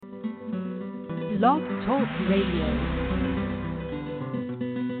Blog Talk Radio.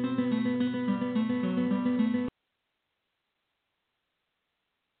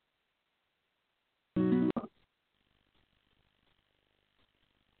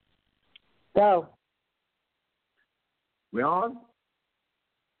 Go. We on?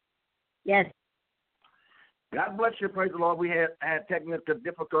 Yes. God bless you. Praise the Lord. We had technical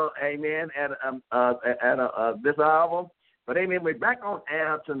difficulty, amen, at this album. But, amen, we're back on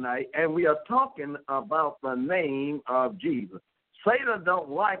air tonight, and we are talking about the name of Jesus. Satan don't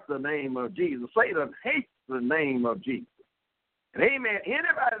like the name of Jesus. Satan hates the name of Jesus. And, amen,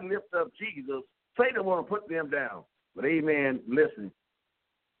 anybody lift up Jesus, Satan want to put them down. But, amen, listen,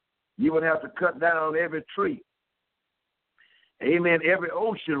 you would have to cut down every tree. Amen, every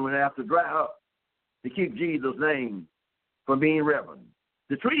ocean would have to dry up to keep Jesus' name from being reverend.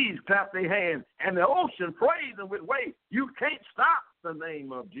 The trees clap their hands, and the ocean praise them with waves. You can't stop the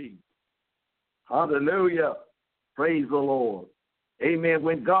name of Jesus. Hallelujah. Praise the Lord. Amen.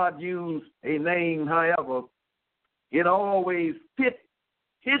 When God used a name, however, it always fits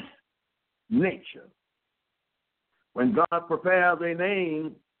his nature. When God prepares a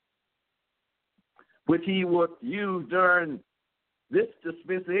name, which he would use during this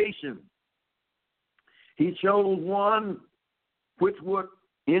dispensation, he chose one which would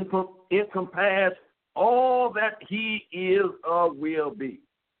encompass all that he is or will be.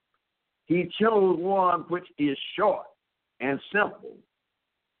 He chose one which is short and simple,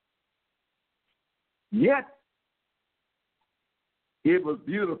 yet it was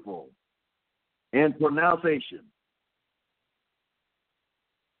beautiful in pronunciation.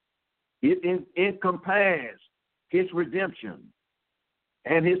 It encompassed his redemption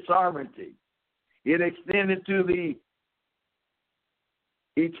and his sovereignty. It extended to the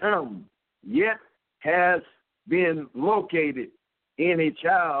eternal, yet has been located in a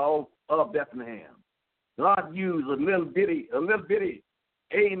child of Bethlehem. God used a little bitty,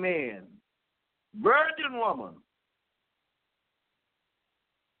 amen, virgin woman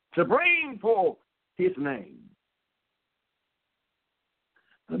to bring forth his name.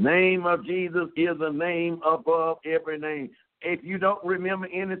 The name of Jesus is the name above every name. If you don't remember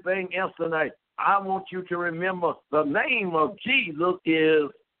anything else tonight, I want you to remember the name of Jesus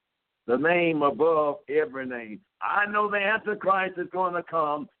is the name above every name. I know the Antichrist is going to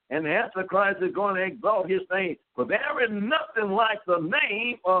come, and the Antichrist is going to exalt his name, but there is nothing like the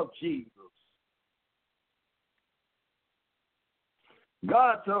name of Jesus.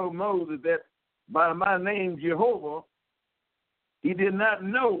 God told Moses that by my name Jehovah, he did not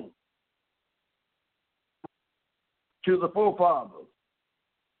know to the forefathers.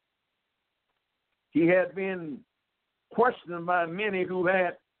 He had been questioned by many who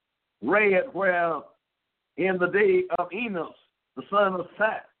had read where in the day of Enos, the son of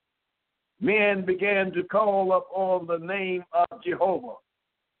Seth, men began to call upon the name of Jehovah.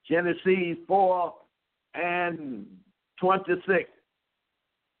 Genesis 4:26.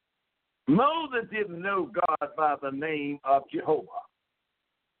 Moses didn't know God by the name of Jehovah.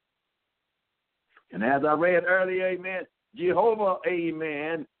 And as I read earlier, amen, Jehovah,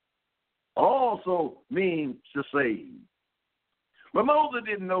 amen, also means to save. But Moses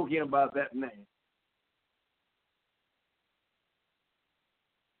didn't know him by that name.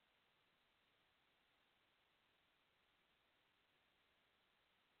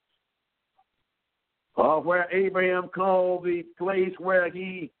 Or where Abraham called the place where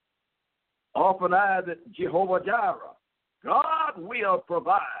he offered Isaac Jehovah Jireh. God will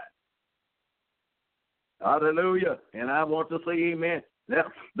provide. Hallelujah. And I want to say amen. That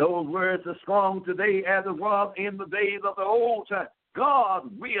those words are strong today as it was in the days of the old time. God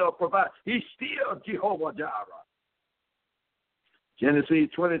will provide. He's still Jehovah Jireh. Genesis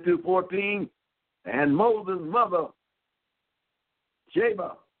 22:14, and Moses' mother,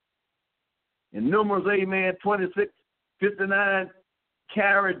 Sheba, in Numbers, amen, 26:59,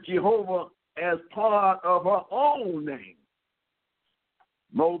 carried Jehovah as part of her own name.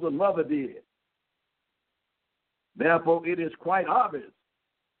 Moses' mother did. Therefore, it is quite obvious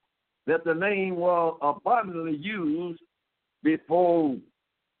that the name was abundantly used before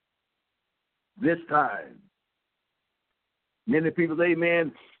this time. Many people,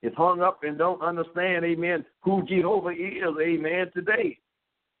 amen, is hung up and don't understand, amen, who Jehovah is, amen, today.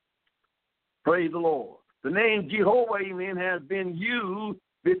 Praise the Lord. The name Jehovah, amen, has been used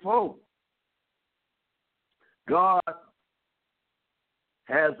before. God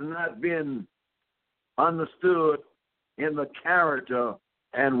has not been understood in the character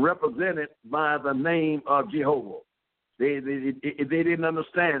and represented by the name of Jehovah. They didn't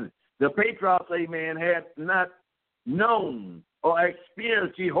understand. The patriarchs, amen, had not known or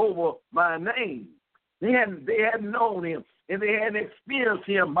experienced Jehovah by name. They hadn't known him, and they hadn't experienced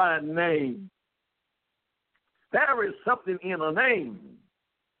him by name. There is something in a name.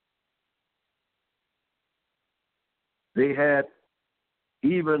 They had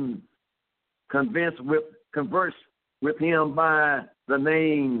even conversed with him by the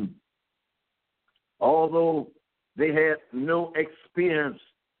name, although they had no experience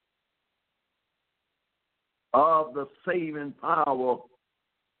of the saving power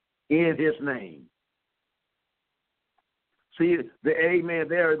in his name. See, amen,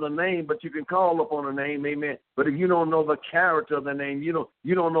 there is a name, but you can call upon a name, amen. But if you don't know the character of the name, you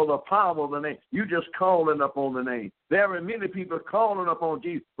don't know the power of the name, you just calling upon the name. There are many people calling upon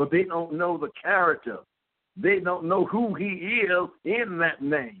Jesus, but they don't know the character. They don't know who he is in that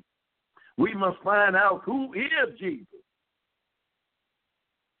name. We must find out who is Jesus.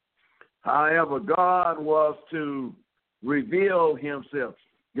 However, God was to reveal himself.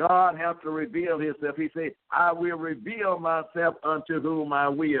 God has to reveal himself. He said, I will reveal myself unto whom I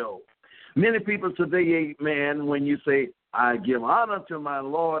will. Many people today, amen, when you say, I give honor to my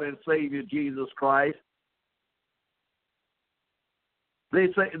Lord and Savior Jesus Christ, they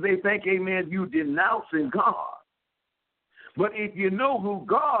think, amen, you denouncing God. But if you know who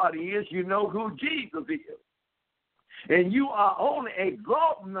God is, you know who Jesus is. And you are only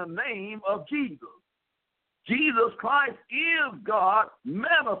exalting the name of Jesus. Jesus Christ is God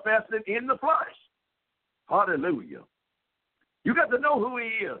manifested in the flesh. Hallelujah. You got to know who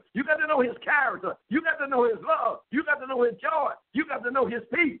he is. You got to know his character. You got to know his love. You got to know his joy. You got to know his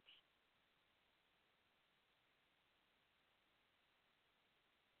peace.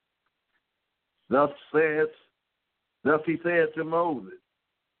 Thus he said to Moses,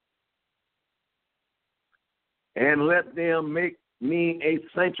 and let them make me a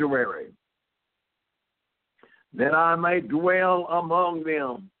sanctuary, that I may dwell among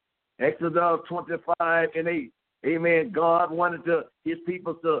them. Exodus 25:8. Amen. God wanted his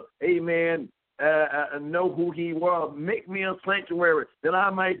people to, amen, know who he was. Make me a sanctuary, that I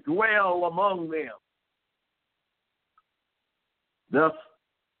may dwell among them. Thus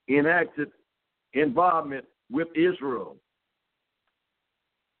enacted involvement with Israel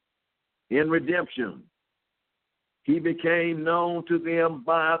in redemption. He became known to them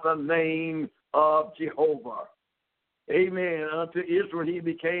by the name of Jehovah. Amen. Unto Israel, he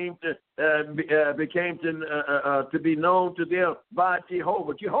became to be known to them by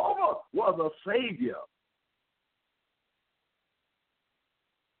Jehovah. Jehovah was a savior.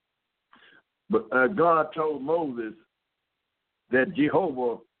 But God told Moses that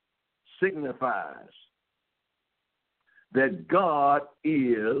Jehovah signifies that God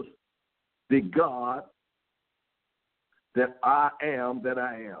is the God that I am that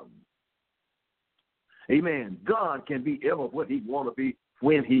I am. Amen. God can be ever what he want to be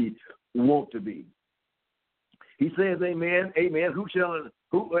when he want to be. He says, amen, amen, who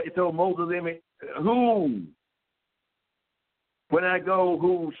told Moses, amen, who? When I go,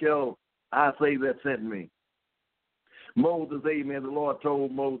 who shall I say that sent me? Moses, amen, the Lord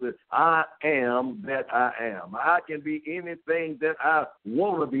told Moses, I am that I am. I can be anything that I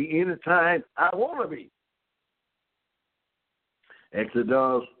want to be, anytime I want to be.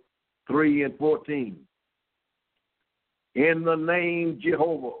 Exodus 3:14. In the name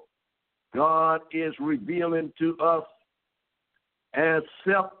Jehovah, God is revealing to us as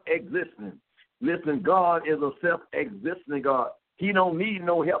self-existent. Listen, God is a self-existent God. He don't need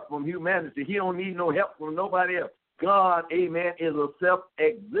no help from humanity. He don't need no help from nobody else. God, amen, is a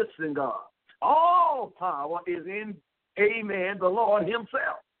self-existent God. All power is in, amen, the Lord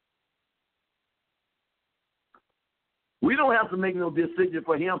himself. We don't have to make no decision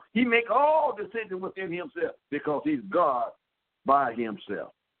for him. He make all decisions within himself because he's God by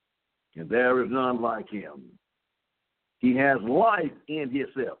himself. And there is none like him. He has life in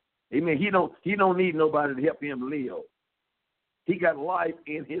himself. Amen. He don't need nobody to help him live. He got life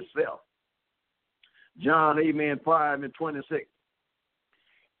in himself. John, amen, 5:26.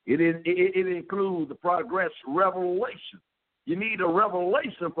 It includes the progress revelation. You need a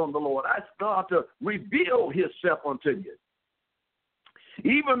revelation from the Lord. Ask God to reveal himself unto you.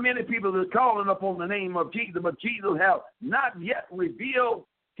 Even many people are calling upon the name of Jesus, but Jesus has not yet revealed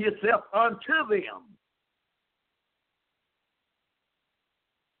himself unto them.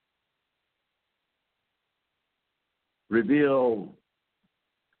 Reveal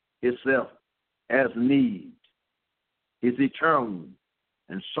himself as need. His eternal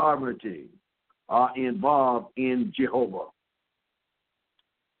and sovereignty are involved in Jehovah.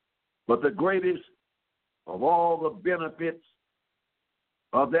 But the greatest of all the benefits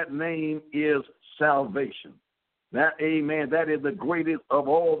of that name is salvation. That, amen, that is the greatest of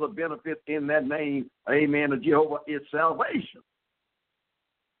all the benefits in that name, amen, of Jehovah is salvation.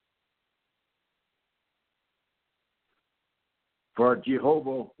 For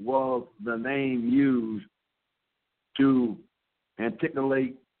Jehovah was the name used to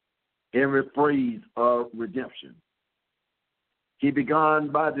articulate every phrase of redemption. He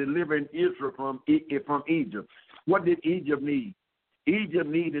began by delivering Israel from Egypt. What did Egypt need? Egypt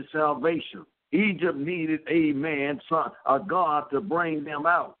needed salvation. Egypt needed a man, son, a God to bring them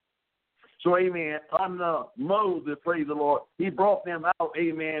out. So, amen, under Moses, praise the Lord, he brought them out,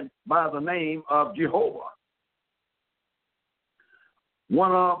 amen, by the name of Jehovah.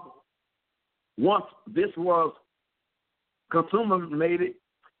 Once this was consummated,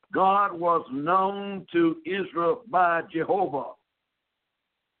 God was known to Israel by Jehovah.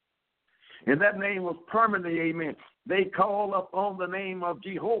 And that name was permanently, amen. They called upon the name of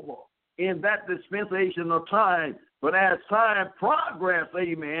Jehovah in that dispensation of time. But as time progressed,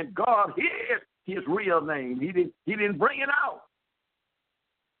 amen, God hid his real name. He didn't bring it out.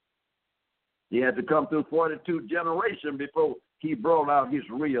 He had to come through 42 generations before he brought out his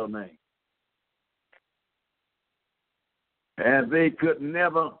real name. And they could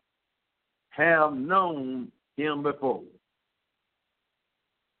never have known him before.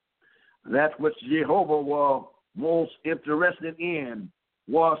 That which Jehovah was most interested in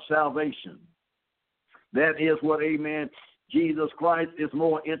was salvation. That is what, amen, Jesus Christ is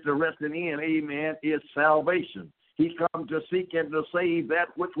more interested in, amen, is salvation. He's come to seek and to save that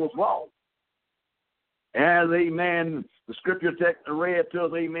which was lost. As, amen, the scripture text read to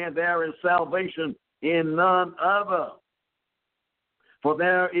us, amen, there is salvation in none other. For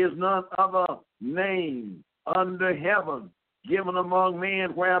there is none other name under heaven given among men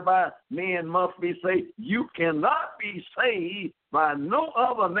whereby men must be saved. You cannot be saved by no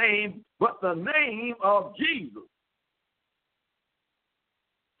other name but the name of Jesus.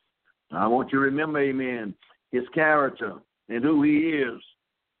 I want you to remember, amen, his character and who he is.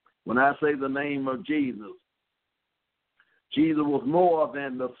 When I say the name of Jesus, Jesus was more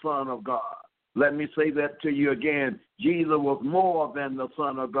than the Son of God. Let me say that to you again. Jesus was more than the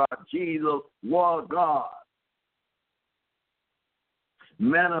Son of God. Jesus was God.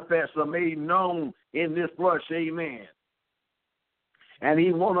 Manifest or made known in this flesh, amen. And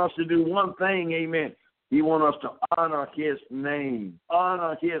he wants us to do one thing, amen. He wants us to honor his name.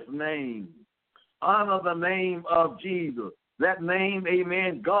 Honor his name. Honor the name of Jesus. That name,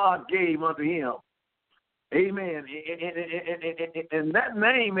 amen, God gave unto him. Amen. And that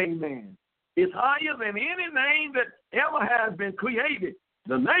name, amen, is higher than any name that ever has been created.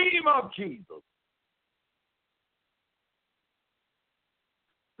 The name of Jesus.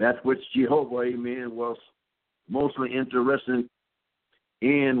 That which Jehovah, amen, was mostly interested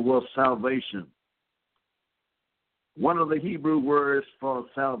in was salvation. One of the Hebrew words for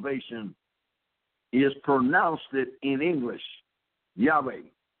salvation is pronounced it in English, Yahweh.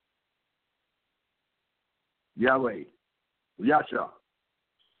 Yahweh, Yahshua.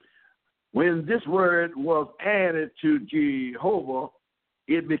 When this word was added to Jehovah,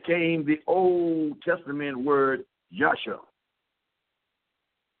 it became the Old Testament word Yahshua.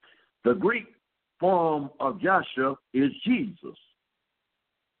 The Greek form of Yahshua is Jesus.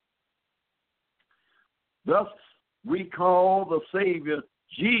 Thus, we call the Savior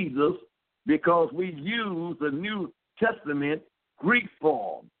Jesus because we use the New Testament Greek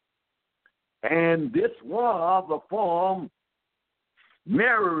form. And this was the form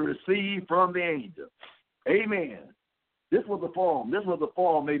Mary received from the angel. Amen. This was the form. This was the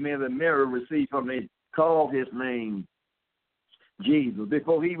form, amen, that Mary received from the angel. Called his name Jesus.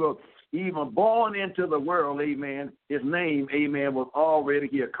 Before he was even born into the world, amen, his name, amen, was already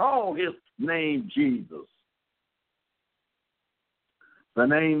here. Called his name Jesus. The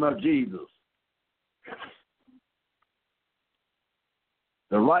name of Jesus.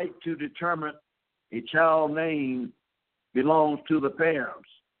 The right to determine a child's name belongs to the parents.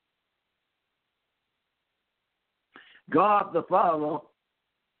 God the Father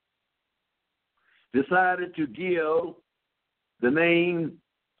decided to give the name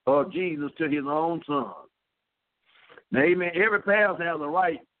of Jesus to his own son. Now, amen, every parent has the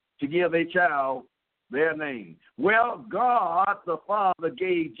right to give a child their name. Well, God the Father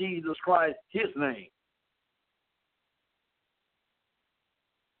gave Jesus Christ his name.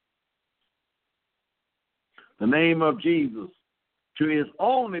 The name of Jesus to his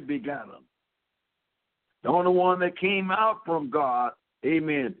only begotten. The only one that came out from God,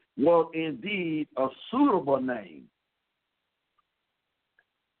 amen, was indeed a suitable name.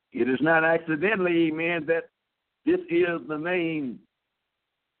 It is not accidentally, amen, that this is the name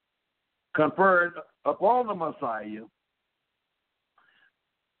conferred upon the Messiah,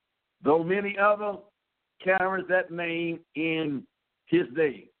 though many others carried that name in his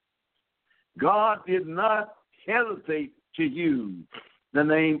day. God did not hesitate to use the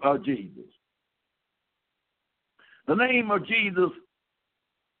name of Jesus. The name of Jesus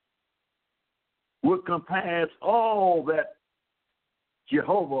would compass all that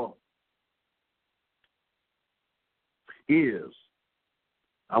Jehovah is.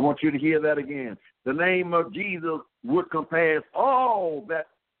 I want you to hear that again. The name of Jesus would compass all that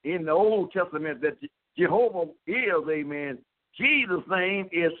in the Old Testament that Jehovah is, amen. Jesus' name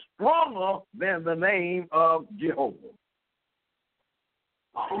is stronger than the name of Jehovah.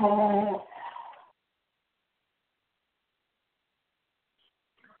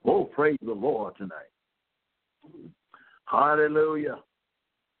 Oh, praise the Lord tonight. Hallelujah.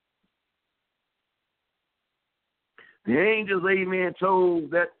 The angels, amen, told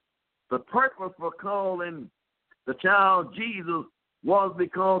that the purpose for calling the child Jesus was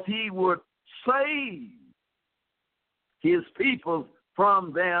because he would save his people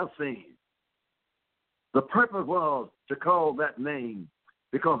from their sins. The purpose was to call that name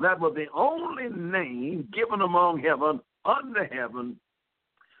because that was the only name given among heaven, under heaven,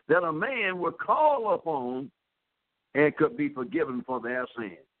 that a man would call upon and could be forgiven for their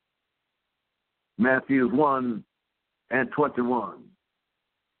sins. Matthew 1:21.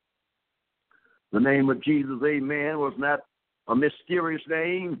 The name of Jesus, amen, was not a mysterious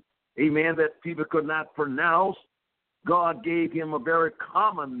name, amen, that people could not pronounce. God gave him a very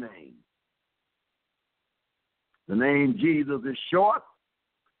common name. The name Jesus is short,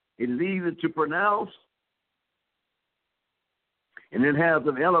 it is easy to pronounce, and it has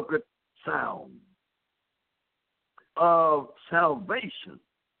an eloquent sound of salvation.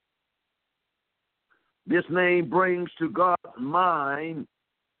 This name brings to God's mind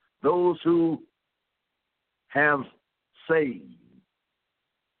those who have saved.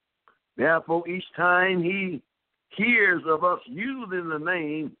 Therefore, each time he hears of us using the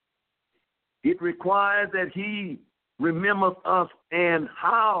name, it requires that he remembers us and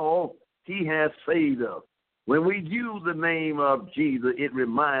how he has saved us. When we use the name of Jesus, it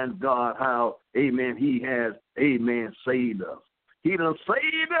reminds God how, amen, he has, amen, saved us. He done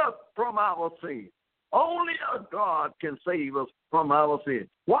saved us from our sins. Only a God can save us from our sins.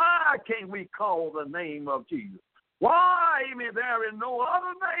 Why can't we call the name of Jesus? Why, amen, there is no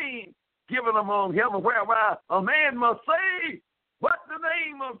other name given among heaven whereby a man must say but the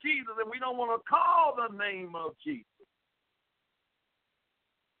name of Jesus, and we don't want to call the name of Jesus.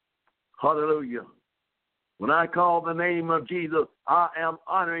 Hallelujah. When I call the name of Jesus, I am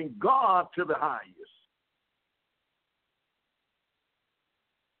honoring God to the highest.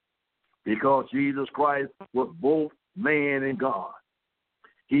 Because Jesus Christ was both man and God.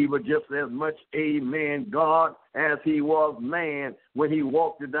 He was just as much a man, God, as he was man when he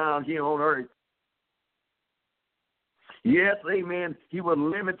walked down here on earth. Yes, amen, he was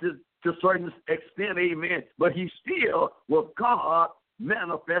limited to a certain extent, amen, but he still was God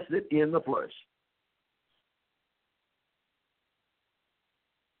manifested in the flesh.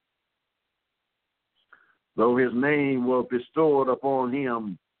 Though his name was bestowed upon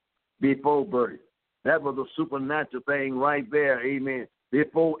him before birth. That was a supernatural thing right there, amen.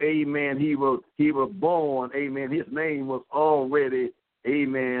 Before, amen, he was born, amen, his name was already,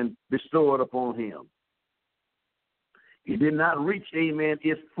 amen, bestowed upon him. He did not reach, amen,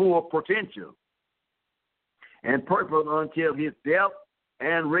 its full potential and purpose until his death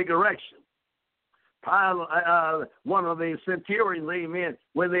and resurrection. One of the centurions, amen,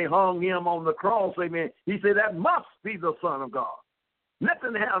 when they hung him on the cross, amen, he said, that must be the Son of God.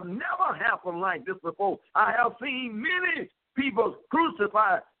 Nothing has never happened like this before. I have seen many people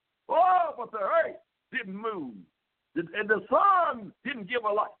crucified. Oh, but the earth didn't move. And the sun didn't give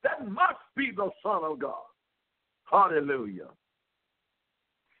a light. That must be the Son of God. Hallelujah.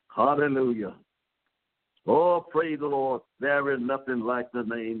 Hallelujah. Oh, praise the Lord. There is nothing like the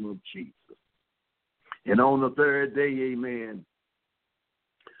name of Jesus. And on the third day, amen.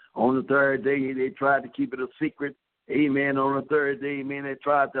 On the third day, they tried to keep it a secret. Amen. On the third day, amen, they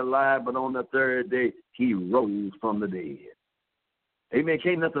tried to lie, but on the third day, he rose from the dead. Amen.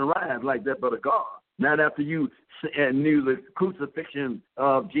 Can't nothing rise like that but a God. Not after you knew the crucifixion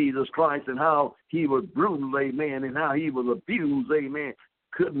of Jesus Christ and how he was brutal, amen, and how he was abused, amen.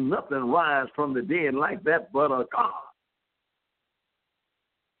 Couldn't nothing rise from the dead like that but a God.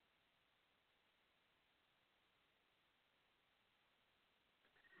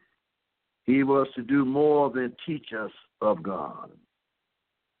 He was to do more than teach us of God.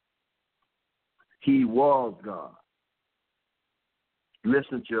 He was God.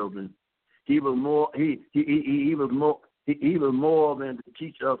 Listen, children, He was more. He was more. He was more than to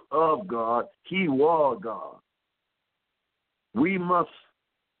teach us of God. He was God. We must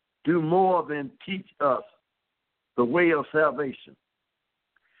do more than teach us the way of salvation.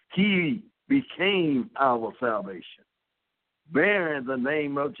 He became our salvation, bearing the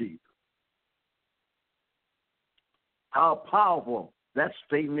name of Jesus. How powerful that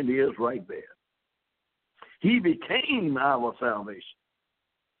statement is right there. He became our salvation,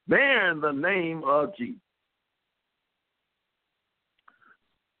 bearing the name of Jesus.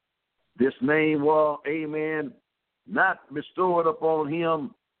 This name was, amen, not bestowed upon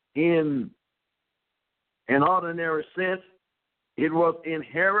him in an ordinary sense. It was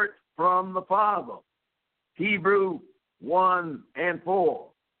inherent from the Father. Hebrew 1:4.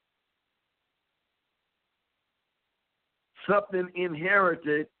 Something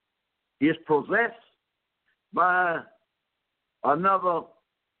inherited is possessed by another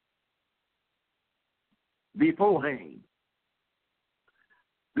beforehand.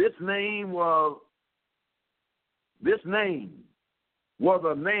 This name was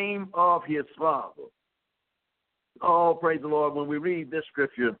the name of his Father. Oh, praise the Lord. When we read this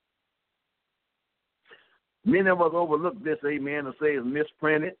scripture, many of us overlook this, amen, and say it's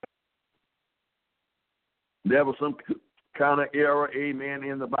misprinted. There was some kind of error, amen,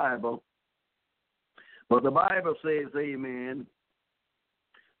 in the Bible. But the Bible says, amen,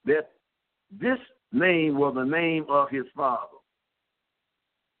 that this name was the name of his Father.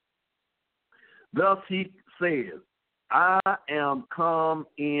 Thus he says, I am come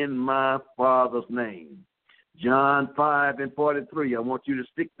in my Father's name. John 5:43. I want you to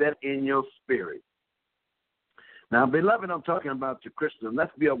stick that in your spirit. Now, beloved, I'm talking about you Christians.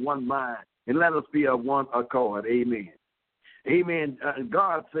 Let's be of one mind and let us be of one accord. Amen. Amen.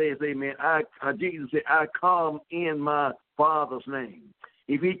 God says, amen, Jesus said, I come in my Father's name.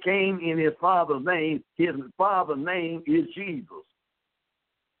 If he came in his Father's name, his Father's name is Jesus.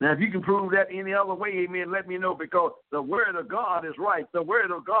 Now, if you can prove that any other way, amen, let me know, because the word of God is right. The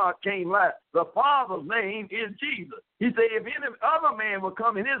word of God came last. The Father's name is Jesus. He said, if any other man will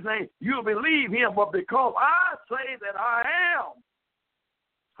come in his name, you'll believe him. But because I say that I am,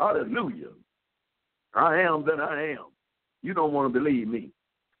 hallelujah, I am that I am, you don't want to believe me.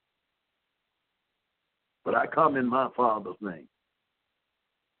 But I come in my Father's name.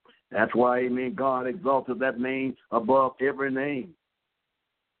 That's why, amen, God exalted that name above every name.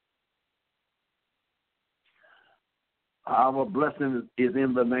 Our blessing is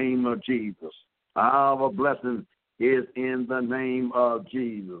in the name of Jesus. Our blessing is in the name of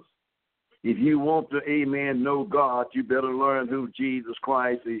Jesus. If you want to, amen, know God, you better learn who Jesus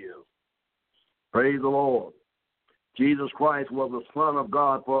Christ is. Praise the Lord. Jesus Christ was the Son of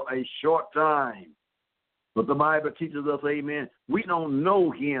God for a short time. But the Bible teaches us, amen, we don't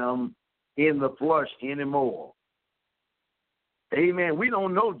know him in the flesh anymore. Amen. We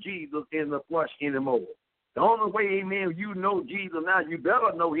don't know Jesus in the flesh anymore. The only way, amen, you know Jesus now, you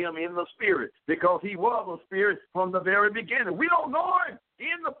better know him in the spirit, because he was a spirit from the very beginning. We don't know him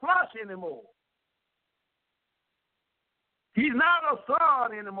in the flesh anymore. He's not a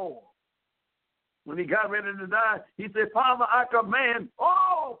son anymore. When he got ready to die, he said, Father, I command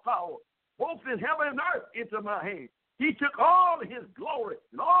all power, both in heaven and earth, into my hand. He took all his glory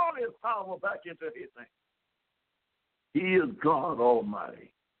and all his power back into his hand. He is God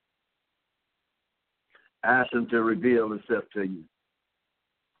Almighty. Ask him to reveal himself to you,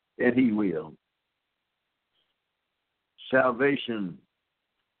 and he will. Salvation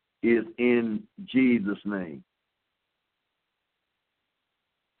is in Jesus' name.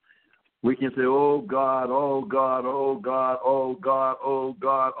 We can say, oh God, oh God, oh God, oh God, oh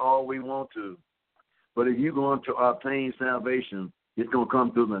God, all we want to. But if you're going to obtain salvation, it's going to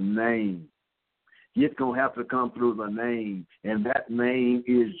come through the name. It's going to have to come through the name, and that name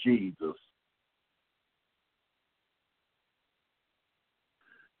is Jesus.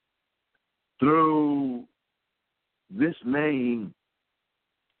 Through this name,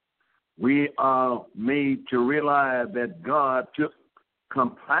 we are made to realize that God took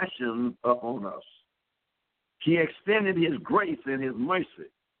compassion upon us. He extended his grace and his mercy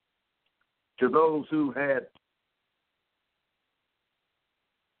to those who had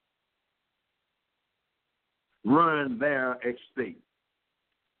ruined their estate.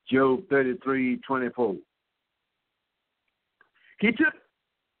 Job 33:24. He took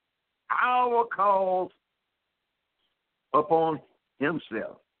our cause upon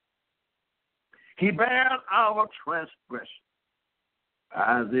himself. He bare our transgression.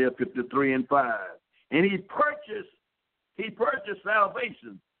 Isaiah 53:5. And he purchased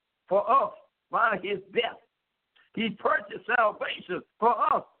salvation for us by his death. He purchased salvation for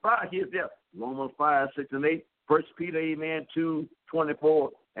us by his death. Romans 5, 6, and 8. 1 Peter, amen, 2,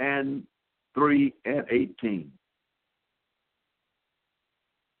 24, and 3 and 18.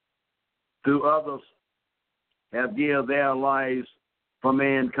 Through others have given their lives for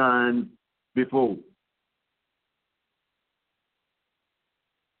mankind before.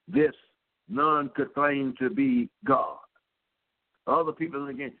 This none could claim to be God. Other people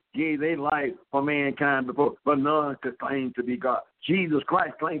again gave their life for mankind before, but none could claim to be God. Jesus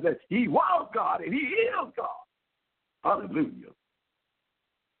Christ claims that he was God and he is God. Hallelujah.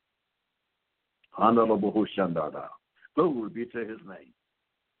 Glory be to his name.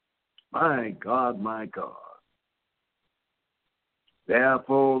 My God, my God.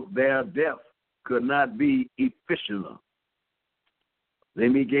 Therefore, their death could not be efficient. They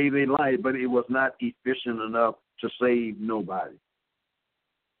may gave their life, but it was not efficient enough to save nobody.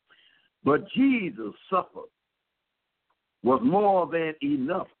 But Jesus' suffered was more than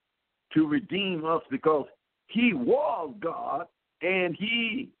enough to redeem us because he was God and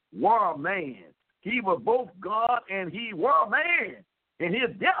he was man. He was both God and he was man. And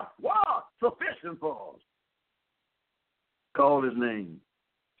his death was sufficient for us. Call his name.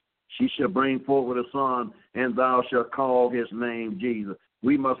 She shall bring forward a son, and thou shalt call his name Jesus.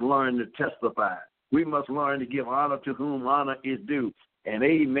 We must learn to testify. We must learn to give honor to whom honor is due. And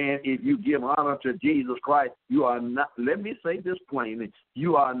amen, if you give honor to Jesus Christ, you are not, let me say this plainly,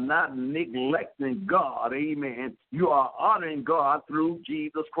 you are not neglecting God, amen. You are honoring God through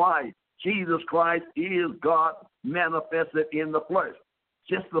Jesus Christ. Jesus Christ is God manifested in the flesh,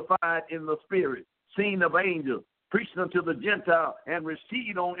 justified in the spirit, seen of angels, preached unto the Gentile, and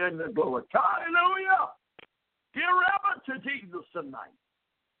received on in the glory. Hallelujah! Give reverence to Jesus tonight.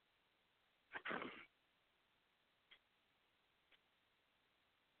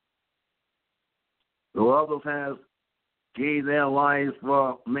 So others have gave their lives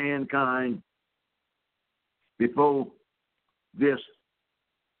for mankind before this.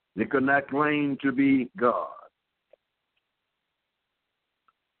 They could not claim to be God.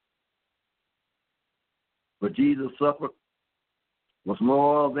 But Jesus suffered was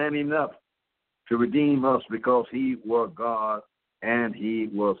more than enough to redeem us because he was God and he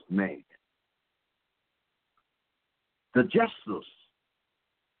was man. The justice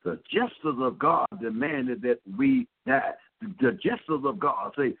of God demanded that we die. The justice of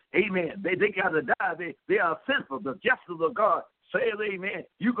God say, amen. They got to die. They are sinful. The justice of God says, amen,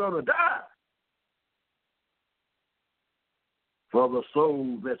 you're going to die. For the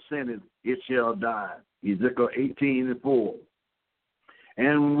soul that sinneth, it shall die. Ezekiel 18:4.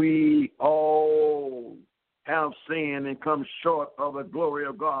 And we all have sinned and come short of the glory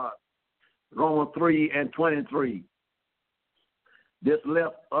of God. Romans 3:23. This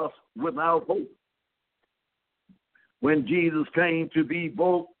left us without hope. When Jesus came to be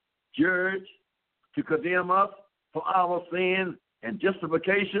both judge, to condemn us for our sins and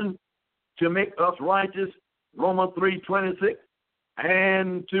justification, to make us righteous, Romans 3:26,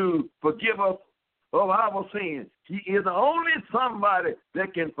 and to forgive us of our sins. He is the only somebody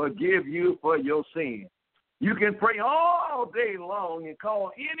that can forgive you for your sins. You can pray all day long and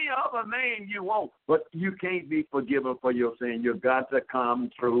call any other name you want, but you can't be forgiven for your sin. You've got to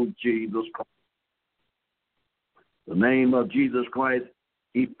come through Jesus Christ. The name of Jesus Christ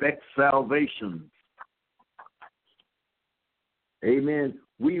effects salvation. Amen.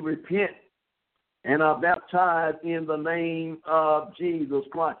 We repent and are baptized in the name of Jesus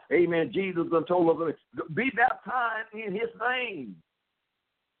Christ. Amen. Jesus told us, be baptized in his name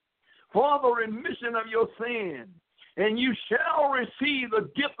for the remission of your sin, and you shall receive the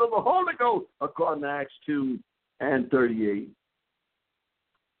gift of the Holy Ghost, according to Acts 2:38.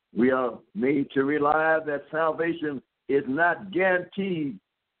 We are made to realize that salvation is not guaranteed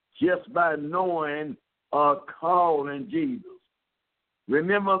just by knowing or calling Jesus.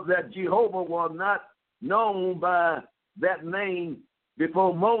 Remember that Jehovah was not known by that name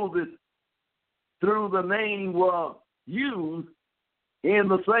before Moses. Through the name was used in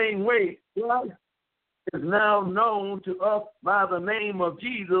the same way. God is now known to us by the name of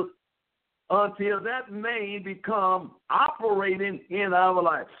Jesus until that name become operating in our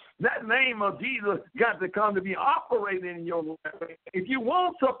life. That name of Jesus got to come to be operating in your life. If you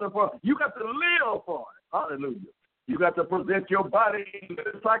want something for it, you got to live for it. Hallelujah. You got to present your body in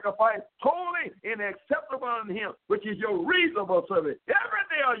sacrifice holy and acceptable unto him, which is your reasonable service. Every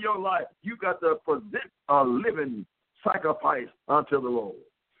day of your life, you got to present a living sacrifice unto the Lord.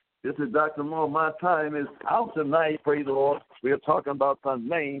 This is Dr. Moore. My time is out tonight, praise the Lord. We are talking about the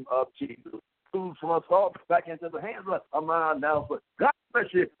name of Jesus. Food from us all back into the hands of my announcer. God bless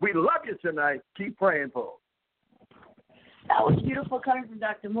you. We love you tonight. Keep praying for us. That was beautiful coming from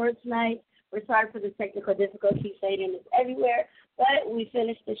Dr. Moore tonight. We're sorry for the technical difficulties. Satan is everywhere, but we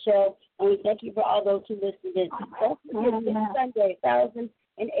finished the show, and we thank you for all those who listened in. Don't forget this Sunday,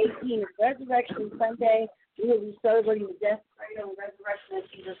 2018, is Resurrection Sunday. We will be celebrating the death, burial, and resurrection of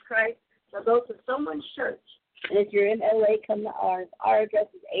Jesus Christ. So go to someone's church, and if you're in L.A., come to ours. Our address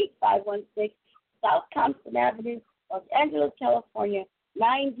is 8516 South Compton Avenue, Los Angeles, California,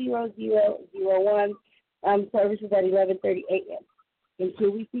 90001. Services at 11:30 a.m.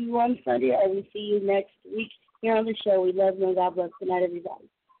 Until we see you on Sunday or we see you next week here on the show, we love you and God bless. Good night, everybody.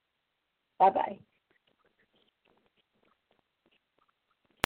 Bye-bye.